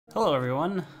Hello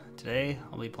everyone, today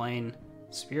I'll be playing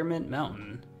Spearmint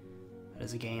Mountain. It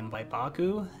is a game by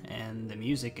Baku, and the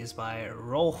music is by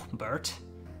Rolbert.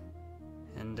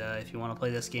 And if you want to play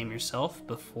this game yourself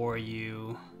before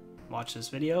you watch this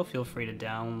video, feel free to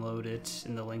download it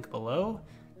in the link below.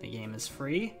 The game is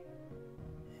free.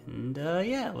 And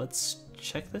yeah, let's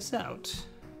check this out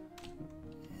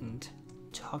and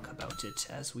talk about it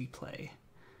as we play.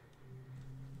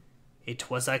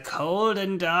 It was a cold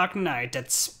and dark night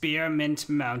at Spearmint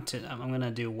Mountain. I'm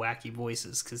gonna do wacky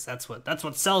voices because that's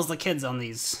what sells the kids on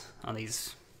these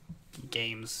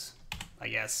games, I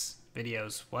guess.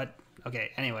 Videos. What?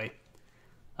 Okay, anyway.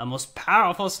 A most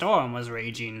powerful storm was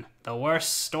raging, the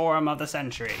worst storm of the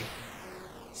century.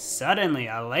 Suddenly,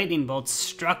 a lightning bolt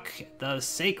struck the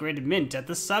sacred mint at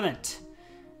the summit.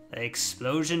 The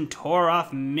explosion tore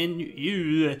off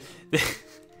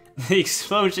The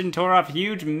explosion tore off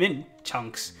huge mint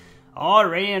chunks, all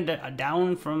rained down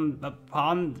down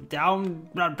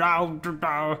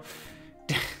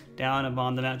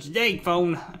upon the mountain. Dang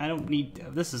phone! I don't need.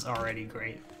 This is already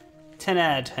great. 10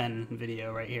 out of 10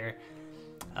 video right here.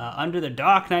 Under the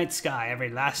dark night sky, every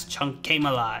last chunk came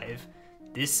alive.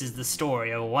 This is the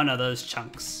story of one of those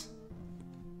chunks.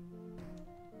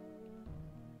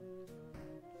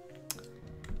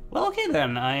 Well, okay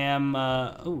then, I am,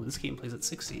 oh, this game plays at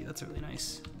 60, that's really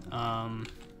nice.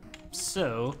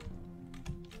 So,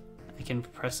 I can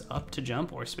press up to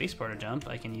jump or spacebar to jump.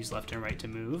 I can use left and right to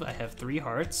move. I have 3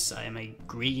 hearts. I am a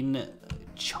green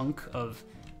chunk of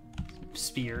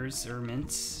spears or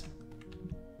mints.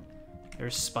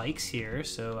 There's spikes here,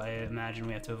 so I imagine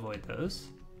we have to avoid those.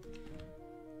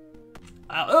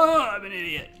 Oh, I'm an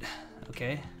idiot.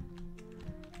 Okay.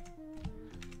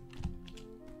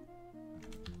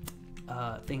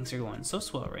 Things are going so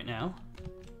swell right now.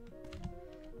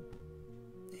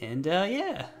 And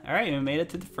yeah, alright, we made it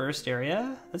to the first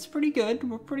area. That's pretty good,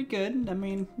 we're pretty good. I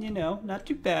mean, you know, not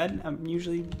too bad. I'm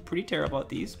usually pretty terrible at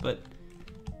these, but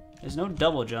there's no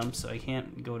double jump, so I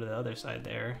can't go to the other side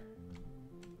there.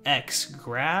 X,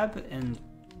 grab and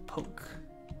poke.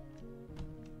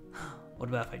 What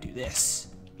about if I do this?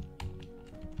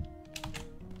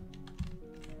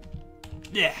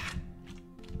 Yeah.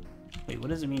 Wait, what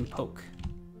does it mean, poke?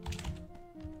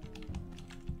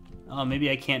 Oh,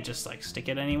 maybe I can't just, like, stick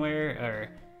it anywhere, or...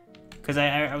 Because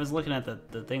I was looking at the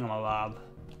thingamabob,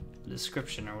 the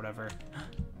description or whatever.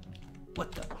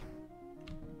 What the...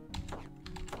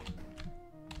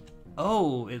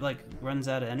 Oh, it, like, runs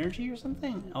out of energy or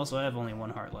something? Also, I have only 1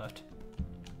 heart left.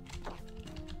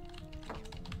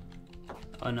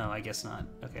 Oh, no, I guess not.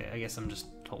 Okay, I guess I'm just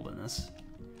holding this.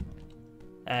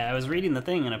 I was reading the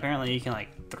thing, and apparently you can,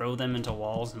 like, throw them into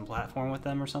walls and platform with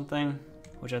them or something,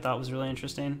 which I thought was really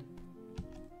interesting.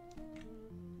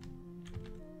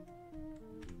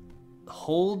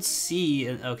 Hold C,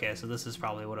 and okay, so this is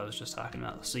probably what I was just talking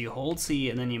about. So you hold C,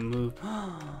 and then you move,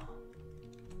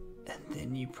 and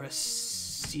then you press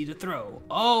C to throw.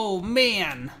 Oh,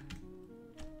 man!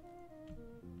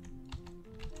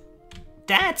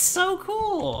 That's so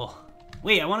cool!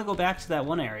 Wait, I want to go back to that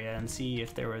one area and see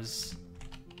if there was...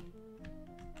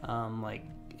 like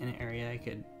an area I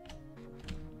could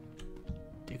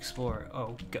explore.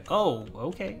 Oh,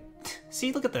 okay.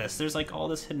 See, look at this. There's like all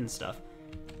this hidden stuff.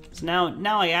 So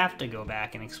now I have to go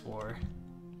back and explore.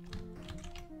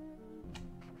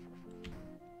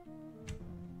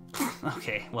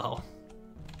 Okay, well,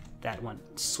 that went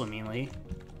swimmingly.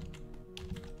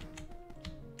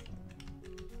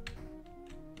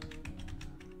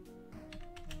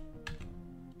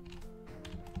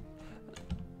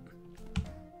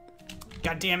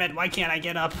 God damn it, why can't I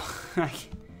get up?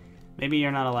 Maybe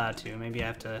you're not allowed to. Maybe I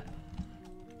have to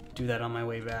do that on my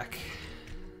way back.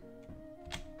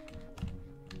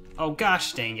 Oh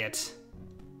gosh dang it.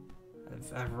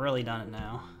 I've really done it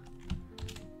now.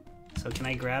 So can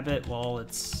I grab it while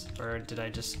it's... or did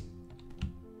I just...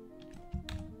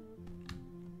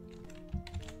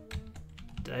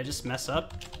 Did I just mess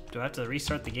up? Do I have to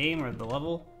restart the game or the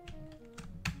level?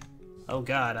 Oh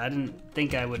god, I didn't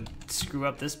think I would screw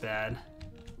up this bad.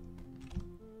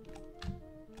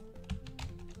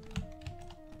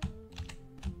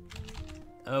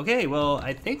 Okay, well,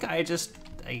 I think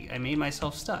I made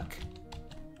myself stuck.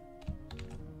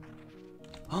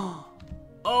 Oh,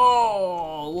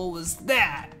 what was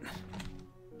that?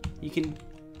 You can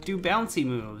do bouncy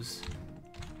moves.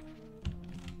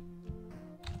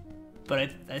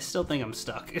 But I still think I'm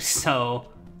stuck, so...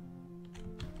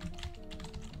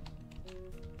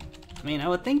 I mean, I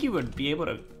would think you would be able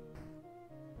to...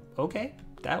 Okay,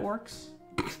 that works.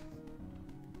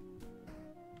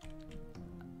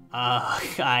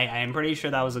 I'm pretty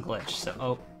sure that was a glitch, so...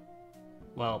 Oh.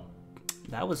 well,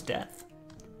 that was death.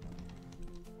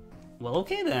 Well,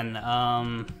 okay then.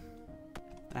 Ow.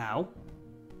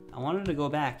 I wanted to go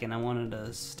back and I wanted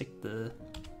to stick the...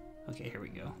 Okay, here we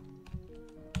go.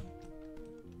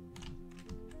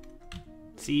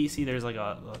 See, there's like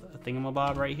a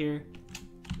thingamabob right here.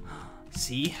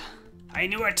 See? I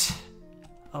knew it!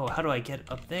 Oh, how do I get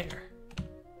up there?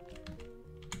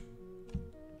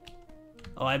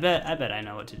 Oh, I bet I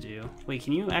know what to do. Wait,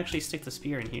 can you actually stick the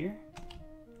spear in here?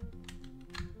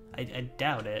 I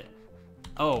doubt it.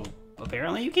 Oh,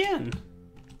 apparently you can.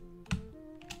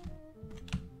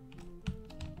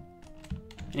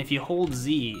 And if you hold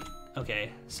Z,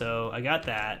 okay, so I got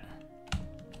that.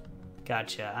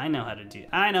 Gotcha. I know how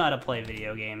to play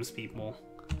video games, people.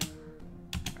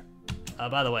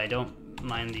 By the way, don't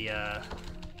mind the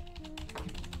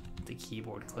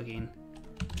keyboard clicking.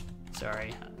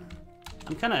 Sorry.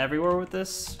 I'm kind of everywhere with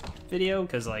this video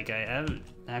because like I haven't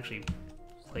actually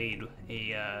played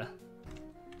an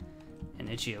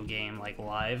itch.io game like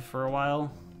live for a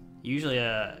while. Usually,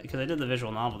 because I did the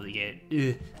visual novel I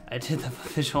did the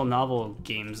visual novel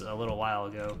games a little while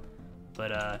ago,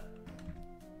 but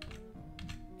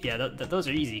yeah, those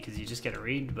are easy because you just get to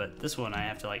read. But this one I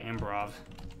have to like improv.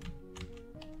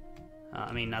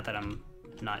 I mean, not that I'm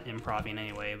not improving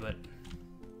anyway, but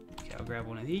okay, I'll grab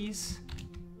one of these.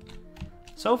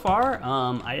 So far,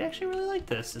 I actually really like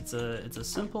this. It's a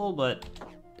simple, but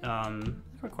it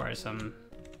requires some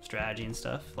strategy and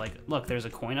stuff. Like, look, there's a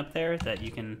coin up there that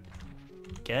you can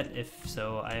get.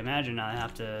 So I imagine I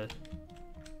have to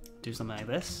do something like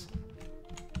this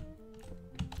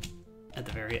at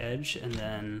the very edge, and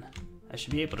then I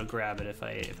should be able to grab it if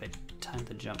I time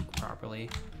the jump properly.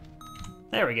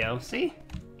 There we go. See,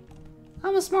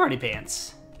 I'm a smarty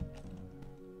pants.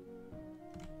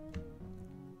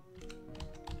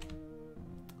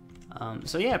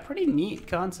 So yeah, pretty neat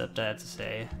concept, I have to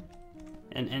say.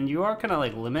 And you are kind of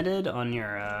like limited on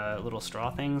your little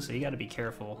straw things, so you got to be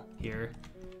careful here,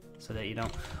 so that you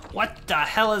don't. What the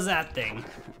hell is that thing?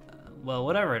 Well,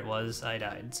 whatever it was, I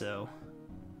died. So.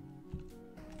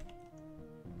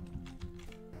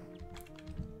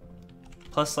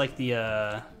 Plus, like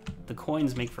the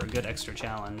coins make for a good extra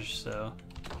challenge. So.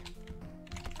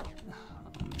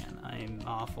 Oh man, I'm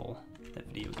awful at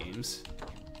video games.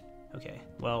 Okay,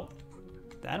 well,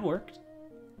 that worked.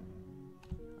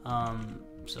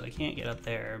 So I can't get up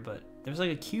there, but there's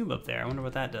like a cube up there. I wonder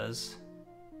what that does.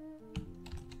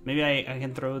 Maybe I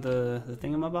can throw the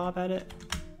thingamabob at it.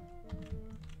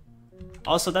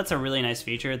 Also, that's a really nice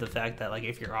feature, the fact that like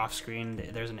if you're off screen,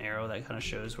 there's an arrow that kind of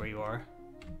shows where you are.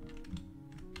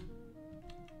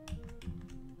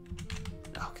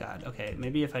 Oh god, okay,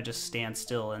 maybe if I just stand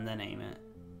still and then aim it.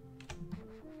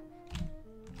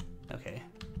 Okay.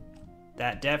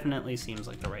 That definitely seems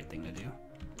like the right thing to do.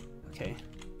 Okay.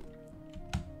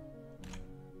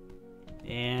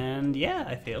 And yeah,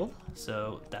 I failed,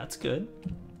 so that's good.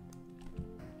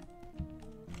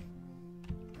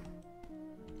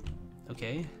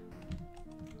 Okay.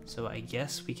 So I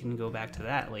guess we can go back to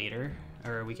that later,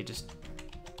 or we could just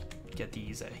get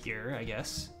these here, I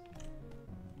guess.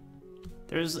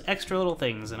 There's extra little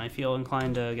things, and I feel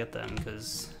inclined to get them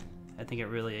because I think it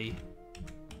really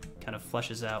kind of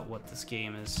fleshes out what this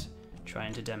game is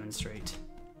trying to demonstrate.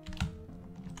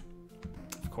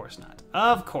 Of course not.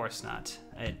 Of course not.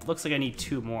 It looks like I need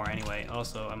 2 more anyway.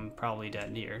 Also, I'm probably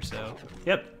dead here, so...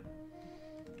 Yep.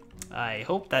 I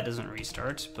hope that doesn't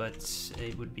restart, but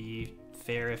it would be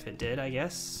fair if it did, I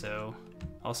guess. So,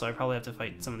 also, I probably have to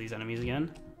fight some of these enemies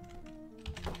again.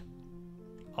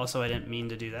 Also, I didn't mean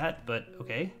to do that, but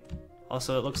okay.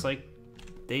 Also, it looks like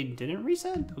they didn't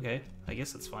reset? Okay, I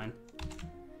guess that's fine.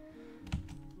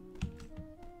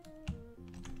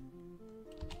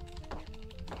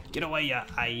 Get away, ya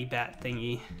eye bat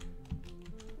thingy.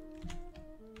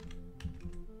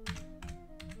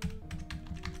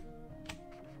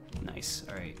 Nice,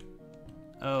 alright.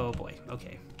 Oh boy,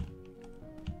 okay.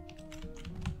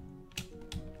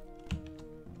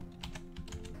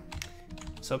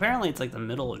 So apparently it's like the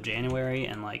middle of January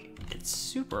and like it's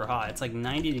super hot. It's like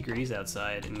 90 degrees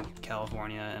outside in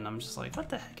California and I'm just like, what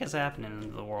the heck is happening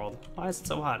in the world? Why is it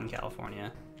so hot in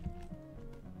California?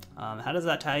 How does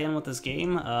that tie in with this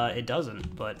game? It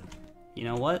doesn't, but you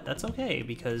know what? That's okay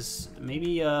because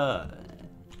maybe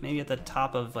at the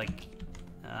top of like,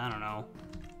 I don't know,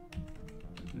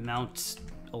 Mount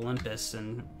Olympus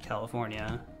in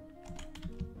California.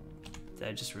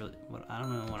 I just really, I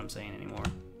don't know what I'm saying anymore.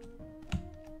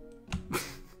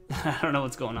 I don't know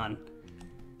what's going on.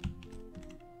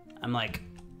 I'm like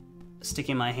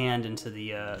sticking my hand into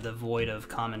the void of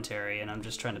commentary and I'm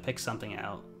just trying to pick something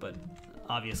out, but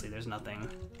obviously there's nothing.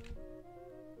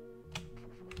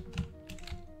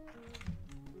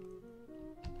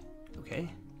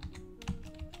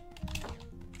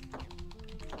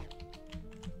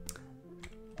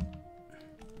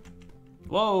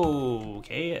 Whoa,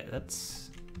 okay, that's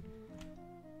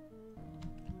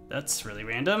really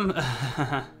random.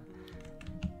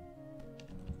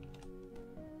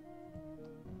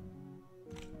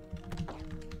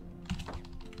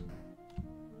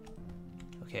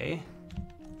 Okay.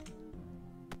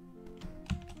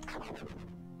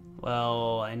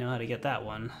 Well, I know how to get that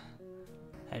one.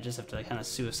 I just have to kind of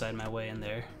suicide my way in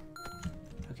there.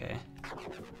 Okay.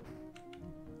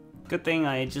 Good thing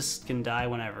I just can die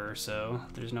whenever, so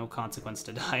there's no consequence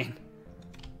to dying.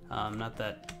 Not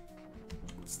that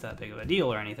it's that big of a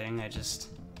deal or anything, it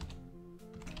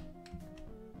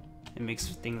makes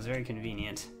things very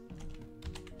convenient.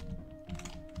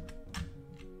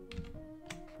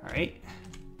 Alright.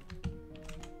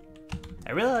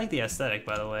 I really like the aesthetic,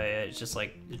 by the way. It's just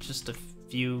a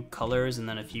few colors and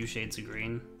then a few shades of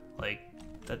green. Like,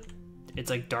 that, it's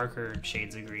like darker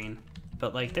shades of green.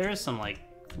 But like, there is some like,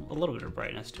 a little bit of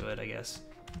brightness to it, I guess.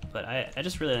 But I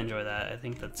just really enjoy that. I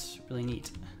think that's really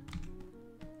neat.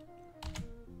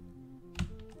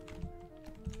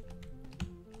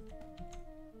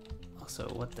 Also,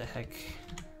 what the heck?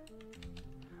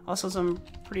 Also, some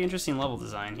pretty interesting level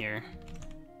design here.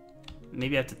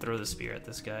 Maybe I have to throw the spear at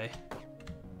this guy.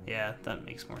 Yeah, that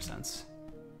makes more sense.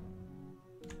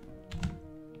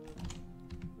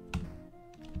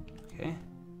 Okay.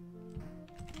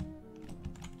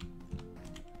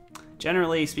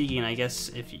 Generally speaking, I guess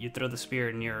if you throw the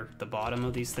spear near the bottom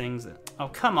of these things... Oh,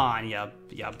 come on, yeah,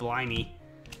 blimey.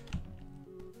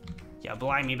 Yeah,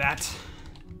 blimey, bat.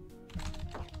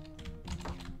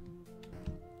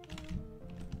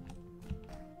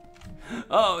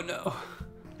 Oh, no.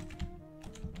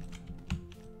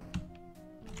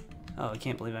 Oh, I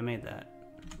can't believe I made that.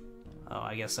 Oh,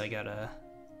 I guess I gotta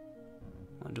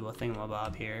do a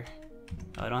thingamabob here.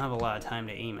 Oh, I don't have a lot of time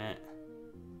to aim it.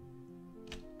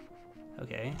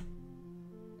 Okay.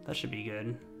 That should be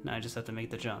good. Now I just have to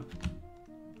make the jump.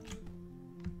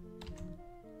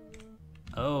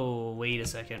 Oh, wait a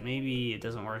second. Maybe it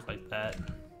doesn't work like that.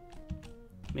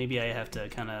 Maybe I have to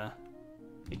kind of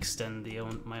extend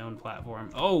my own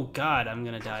platform. Oh, God, I'm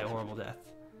gonna die a horrible death.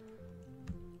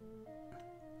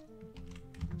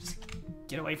 Just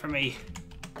get away from me.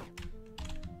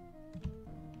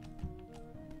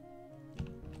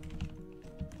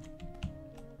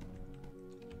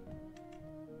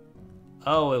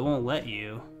 Oh, it won't let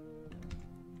you.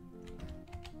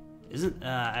 Isn't,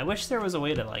 I wish there was a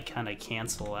way to, like, kind of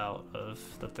cancel out of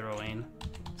the throwing,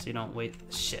 so you don't wait,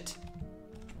 shit.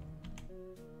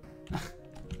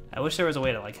 I wish there was a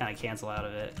way to, like, kind of cancel out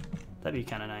of it. That'd be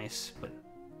kind of nice, but...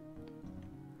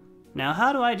 Now,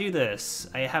 how do I do this?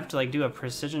 I have to, like, do a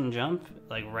precision jump,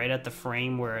 like, right at the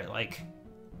frame where it, like...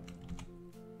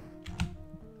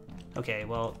 Okay,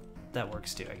 well, that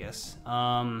works too, I guess.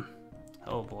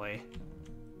 Oh boy.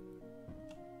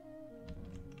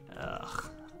 Ugh,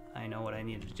 I know what I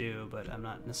need to do, but I'm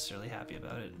not necessarily happy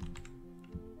about it.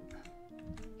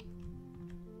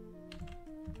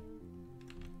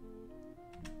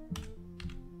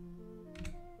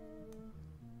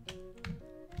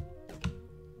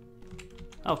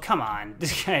 Oh, come on.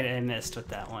 This guy I missed with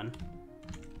that one.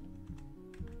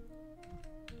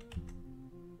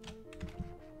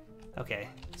 Okay,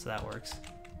 so that works.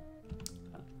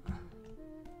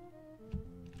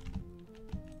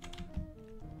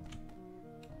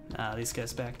 These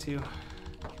guys back too.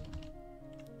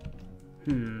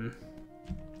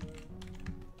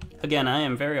 Again, I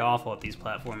am very awful at these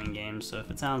platforming games, so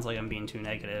if it sounds like I'm being too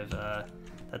negative,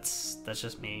 that's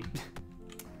just me.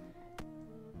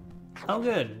 Oh,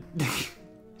 good.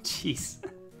 Jeez.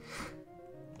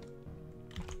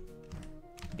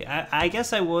 Yeah, I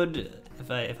guess I would, if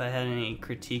I had any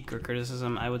critique or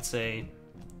criticism, I would say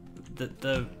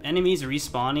the enemies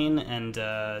respawning and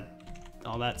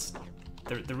all that.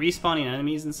 The respawning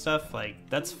enemies and stuff, like,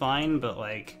 that's fine, but,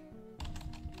 like,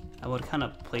 I would kind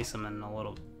of place them in a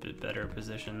little bit better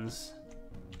positions.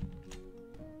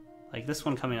 Like, this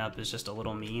one coming up is just a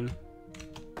little mean.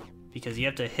 Because you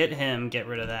have to hit him, get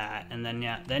rid of that, and then,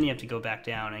 yeah, then you have to go back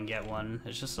down and get one.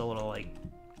 It's just a little, like...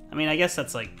 I mean, I guess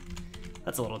that's, like...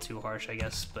 That's a little too harsh, I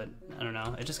guess, but I don't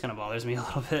know. It just kind of bothers me a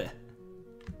little bit.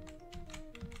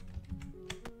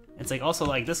 It's, like, also,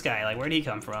 like, this guy, like, where'd he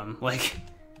come from? Like...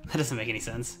 That doesn't make any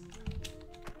sense.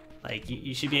 Like,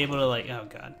 you should be able to, like, oh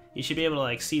god. You should be able to,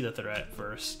 like, see the threat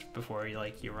first before you,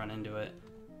 like, you run into it.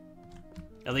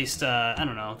 At least, I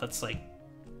don't know, that's, like,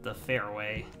 the fair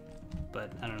way.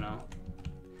 But, I don't know.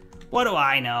 What do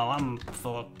I know? I'm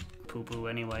full of poo-poo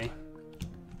anyway.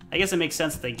 I guess it makes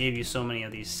sense that they gave you so many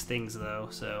of these things, though,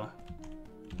 so...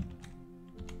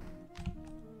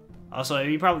 Also,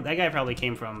 that guy probably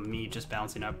came from me just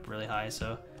bouncing up really high,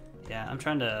 so... Yeah, I'm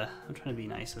trying to be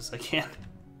nice as I can.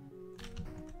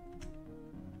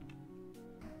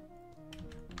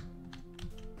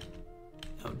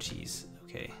 Oh jeez.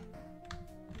 Okay.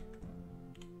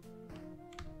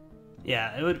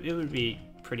 Yeah, it would be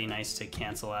pretty nice to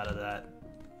cancel out of that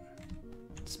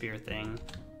spear thing.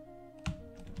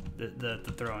 The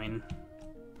throwing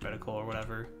reticle or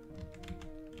whatever.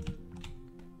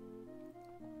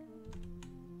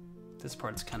 This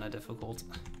part's kind of difficult.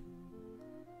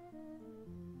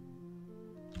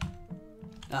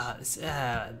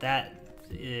 That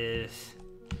is...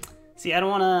 See, I don't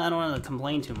wanna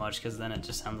complain too much because then it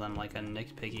just sounds I'm like a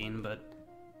nitpicking. But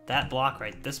that block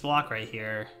this block right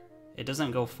here, it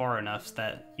doesn't go far enough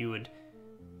that you would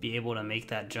be able to make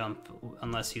that jump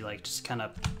unless you like just kind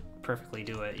of perfectly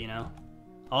do it, you know?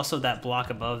 Also, that block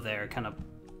above there kind of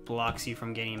blocks you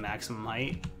from getting maximum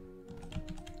height.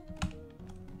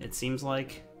 It seems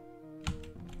like.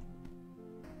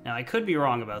 Now, I could be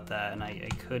wrong about that, and I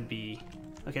could be...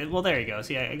 Okay, well, there you go.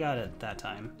 See, I got it that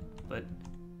time. But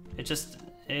it just...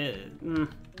 I don't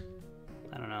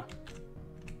know.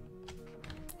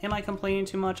 Am I complaining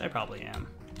too much? I probably am.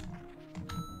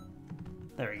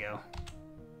 There we go.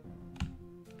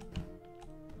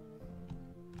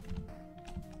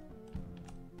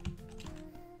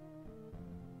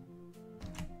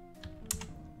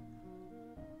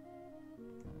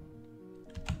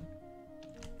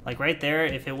 Like right there,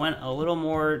 if it went a little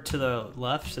more to the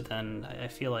left, then I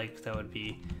feel like that would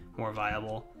be more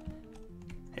viable.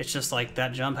 It's just like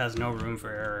that jump has no room for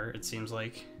error, it seems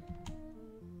like.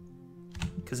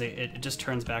 Because it just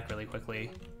turns back really quickly.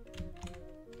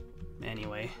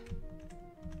 Anyway.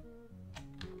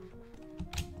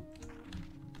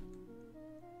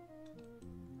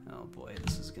 Oh boy,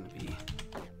 this is gonna be...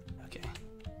 Okay.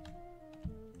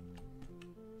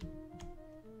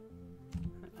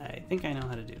 I think I know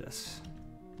how to do this.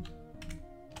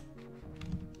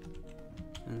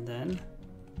 And then...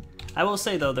 I will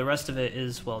say though, the rest of it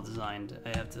is well designed,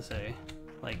 I have to say.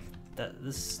 Like, there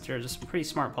are just some pretty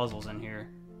smart puzzles in here.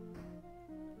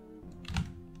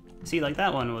 See, like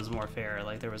that one was more fair,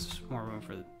 like there was more room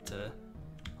to...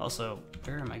 Also,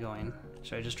 where am I going?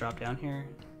 Should I just drop down here?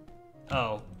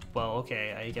 Oh, well,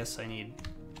 okay, I guess I need...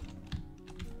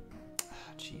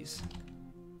 Jeez.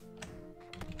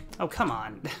 Oh, come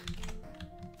on.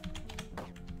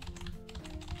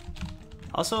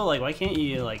 Also, like, why can't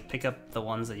you, like, pick up the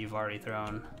ones that you've already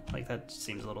thrown? Like, that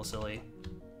seems a little silly.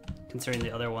 Considering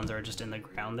the other ones are just in the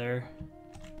ground there.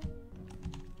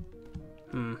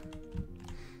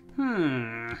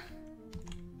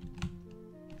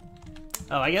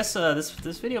 Oh, I guess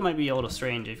this video might be a little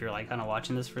strange if you're like kind of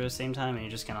watching this for the same time and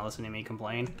you're just kind of listening to me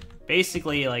complain.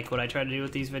 Basically, like what I try to do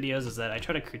with these videos is that I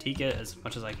try to critique it as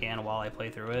much as I can while I play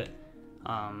through it.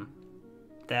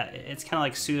 That it's kind of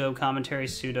like pseudo commentary,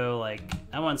 pseudo like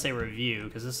I wouldn't say review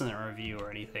because this isn't a review or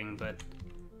anything, but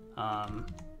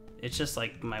it's just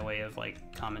like my way of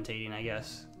like commentating, I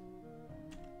guess.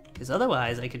 Because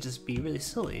otherwise, I could just be really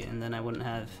silly, and then I wouldn't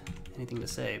have anything to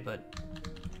say. But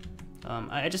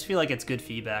I just feel like it's good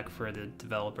feedback for the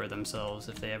developer themselves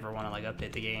if they ever want to like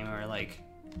update the game or like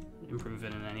improve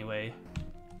it in any way.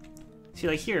 See,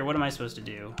 like here, what am I supposed to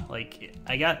do? Like,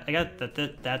 I got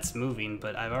that's moving,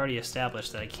 but I've already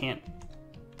established that I can't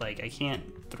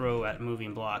throw at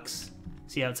moving blocks.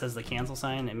 See how it says the cancel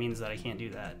sign? It means that I can't do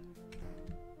that.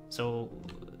 So.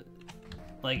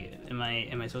 Like, am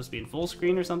I supposed to be in full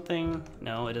screen or something?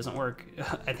 No, it doesn't work.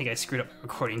 I think I screwed up my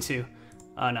recording too.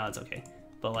 No, it's okay.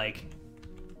 But like,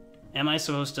 am I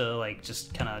supposed to like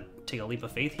just kind of take a leap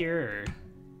of faith here?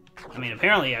 Or, I mean,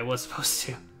 apparently I was supposed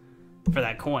to for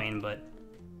that coin, but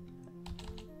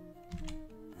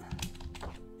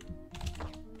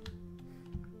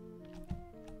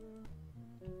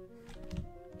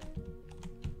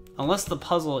unless the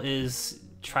puzzle is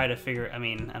try to figure. I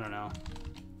mean, I don't know.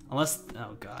 Unless,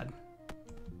 oh god.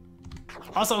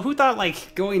 Also, who thought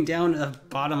like going down a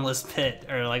bottomless pit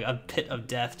or like a pit of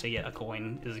death to get a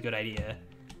coin is a good idea?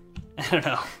 I don't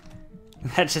know.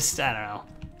 That just, I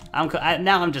don't know.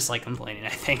 Now I'm just like complaining, I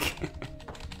think.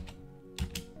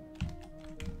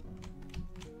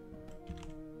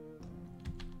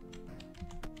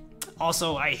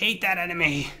 Also, I hate that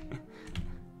enemy.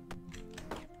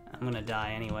 I'm gonna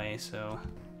die anyway, so...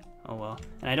 Oh well.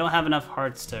 And I don't have enough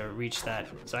hearts to reach that,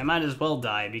 so I might as well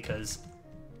die because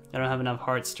I don't have enough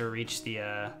hearts to reach the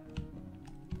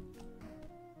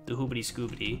hoobity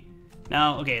scoobity.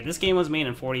 Now, okay, this game was made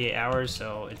in 48 hours,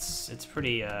 so it's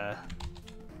pretty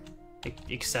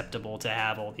acceptable to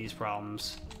have all these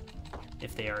problems,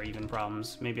 if they are even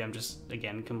problems. Maybe I'm just,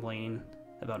 again, complaining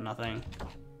about nothing.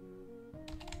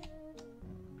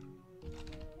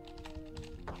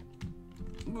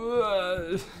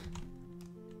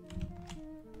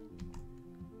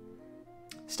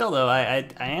 Still though, I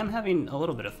am having a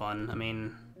little bit of fun. I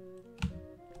mean,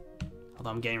 although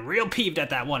I'm getting real peeved at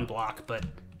that one block, but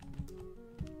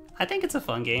I think it's a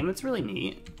fun game. It's really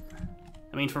neat.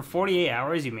 I mean, for 48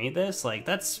 hours you made this, like,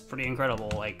 that's pretty incredible.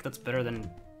 Like, that's better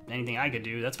than anything I could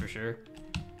do, that's for sure.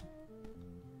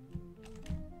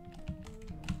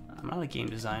 I'm not a game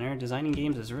designer. Designing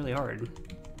games is really hard.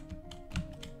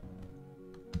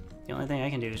 The only thing I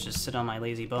can do is just sit on my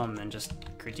lazy bum and just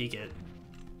critique it.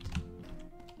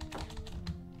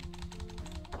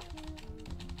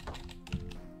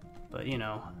 But, you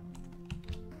know,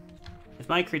 if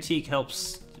my critique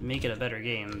helps make it a better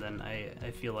game, then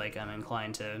I feel like I'm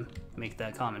inclined to make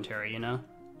that commentary, you know?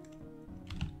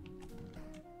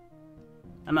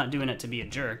 I'm not doing it to be a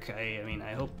jerk. I mean,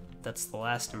 I hope that's the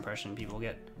last impression people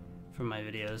get from my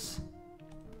videos.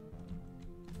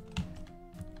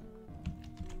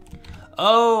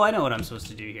 Oh, I know what I'm supposed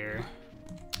to do here.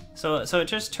 So it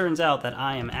just turns out that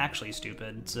I am actually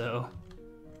stupid, so...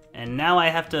 And now I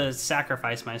have to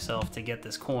sacrifice myself to get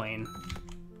this coin.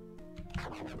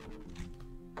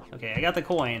 Okay, I got the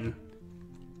coin,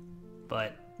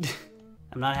 but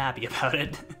I'm not happy about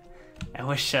it. I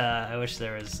wish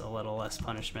there was a little less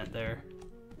punishment there.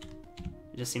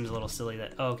 It just seems a little silly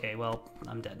that... Oh, okay, well,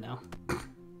 I'm dead now.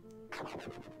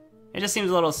 It just seems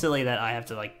a little silly that I have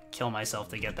to, like, kill myself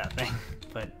to get that thing,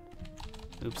 but...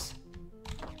 Oops.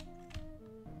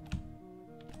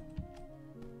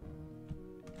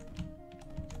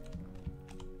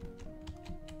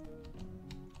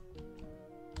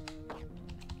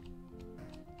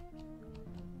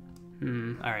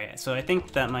 Alright, so I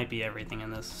think that might be everything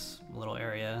in this little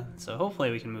area, so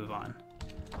hopefully we can move on.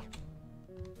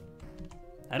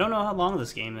 I don't know how long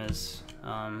this game is.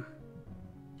 Well,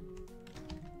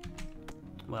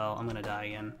 I'm gonna die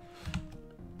again.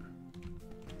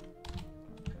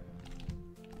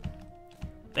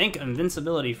 Think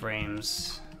invincibility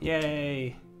frames.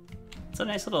 Yay! It's a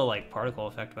nice little, like, particle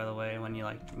effect, by the way, when you,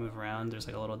 like, move around. There's,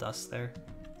 like, a little dust there.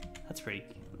 That's pretty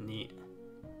neat.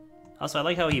 Also, I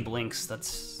like how he blinks.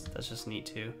 That's just neat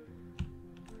too.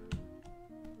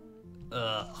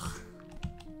 Ugh.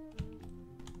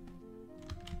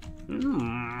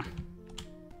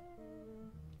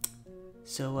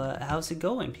 So, how's it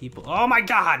going, people? Oh my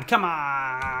god, come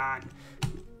on!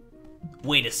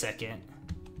 Wait a second.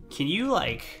 Can you,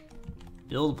 like,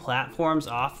 build platforms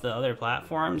off the other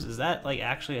platforms? Is that, like,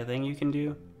 actually a thing you can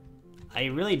do? I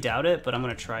really doubt it, but I'm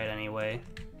gonna try it anyway.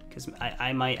 Because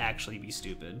I might actually be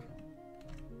stupid.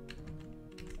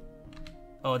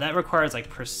 Oh, that requires, like,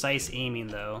 precise aiming,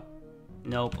 though.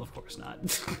 Nope, of course not.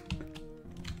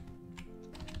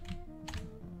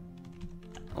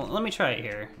 Well, let me try it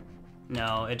here.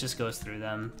 No, it just goes through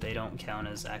them. They don't count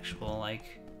as actual,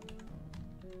 like...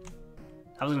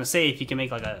 I was gonna say if you can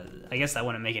make, like, a... I guess that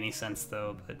wouldn't make any sense,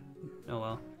 though, but... Oh,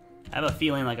 well. I have a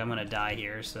feeling like I'm gonna die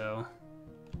here, so...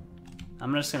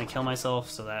 I'm just gonna kill myself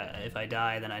so that if I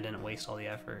die, then I didn't waste all the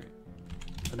effort.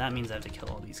 But that means I have to kill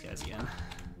all these guys again.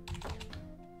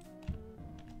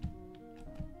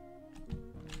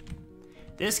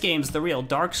 This game's the real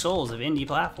Dark Souls of indie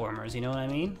platformers, you know what I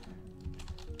mean?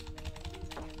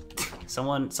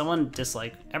 Someone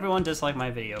disliked, everyone disliked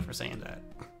my video for saying that.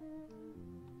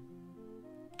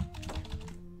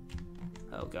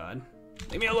 Oh god.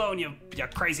 Leave me alone, you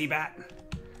crazy bat!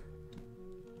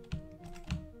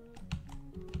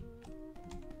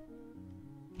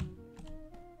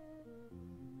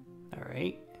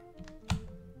 Alright.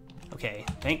 Okay,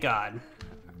 thank god.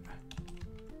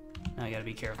 Now I gotta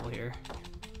be careful here.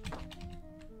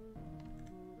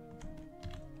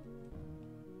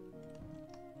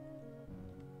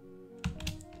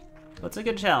 Well, it's a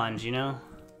good challenge, you know?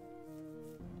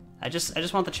 I just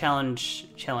want the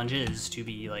challenges to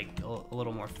be, like, a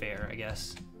little more fair, I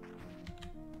guess.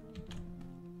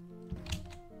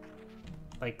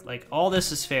 Like, all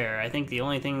this is fair. I think the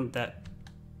only thing that...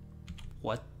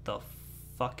 What the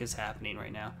fuck is happening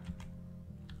right now?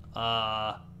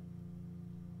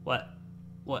 What?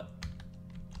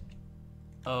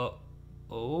 Oh,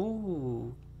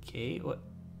 okay, what?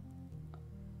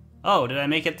 Oh, did I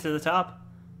make it to the top?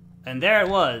 And there it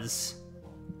was.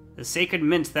 The sacred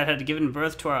mint that had given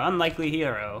birth to our unlikely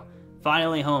hero.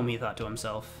 Finally home, he thought to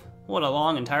himself. What a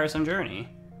long and tiresome journey.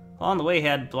 Along the way, he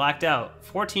had blacked out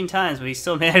 14 times, but he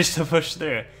still managed to push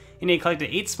through. And he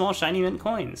collected 8 small shiny mint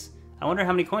coins. I wonder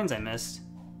how many coins I missed.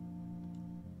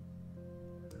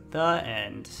 The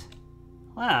end.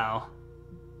 Wow.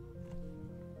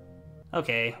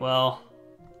 Okay, well,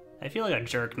 I feel like a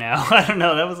jerk now. I don't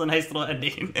know, that was a nice little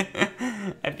ending.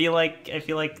 I feel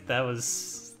like that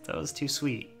was That was too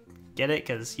sweet. Get it?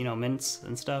 Because, you know, mints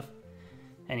and stuff.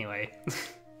 Anyway.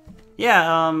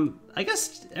 Yeah, I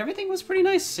guess everything was pretty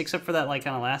nice except for that, like,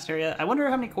 kind of last area. I wonder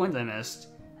how many coins I missed.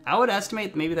 I would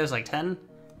estimate maybe there's, like, 10,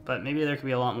 but maybe there could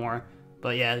be a lot more.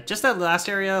 But yeah, just that last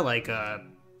area, like,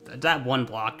 that one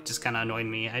block just kind of annoyed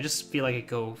me. I just feel like it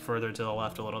go further to the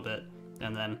left a little bit.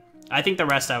 And then I think the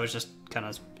rest I was just kind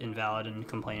of invalid and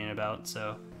complaining about.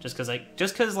 So just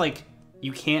because, like,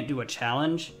 you can't do a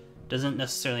challenge doesn't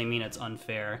necessarily mean it's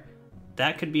unfair.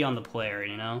 That could be on the player,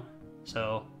 you know?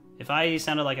 So if I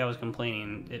sounded like I was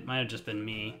complaining, it might have just been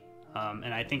me.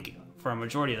 And I think for a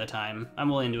majority of the time, I'm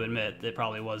willing to admit that it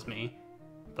probably was me.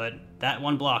 But that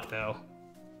one block, though,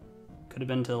 could have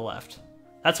been to the left.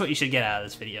 That's what you should get out of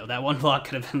this video. That one block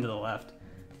could have been to the left.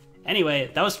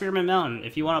 Anyway, that was Spearmint Mountain.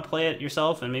 If you want to play it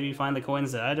yourself and maybe find the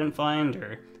coins that I didn't find,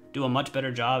 or do a much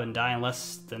better job and die in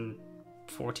less than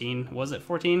 14, was it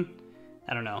 14?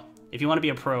 I don't know. If you want to be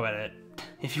a pro at it,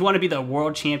 if you want to be the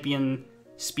world champion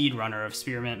speedrunner of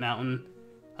Spearmint Mountain,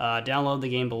 download the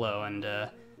game below and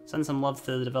send some love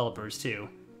to the developers too.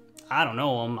 I don't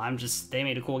know them, they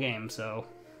made a cool game, so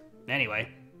anyway,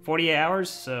 48 hours,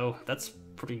 so that's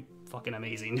pretty fucking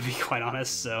amazing to be quite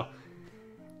honest, so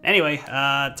anyway,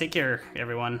 take care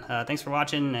everyone, thanks for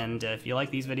watching, and if you like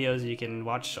these videos you can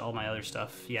watch all my other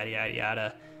stuff, yada yada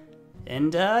yada,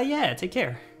 and yeah, take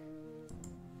care.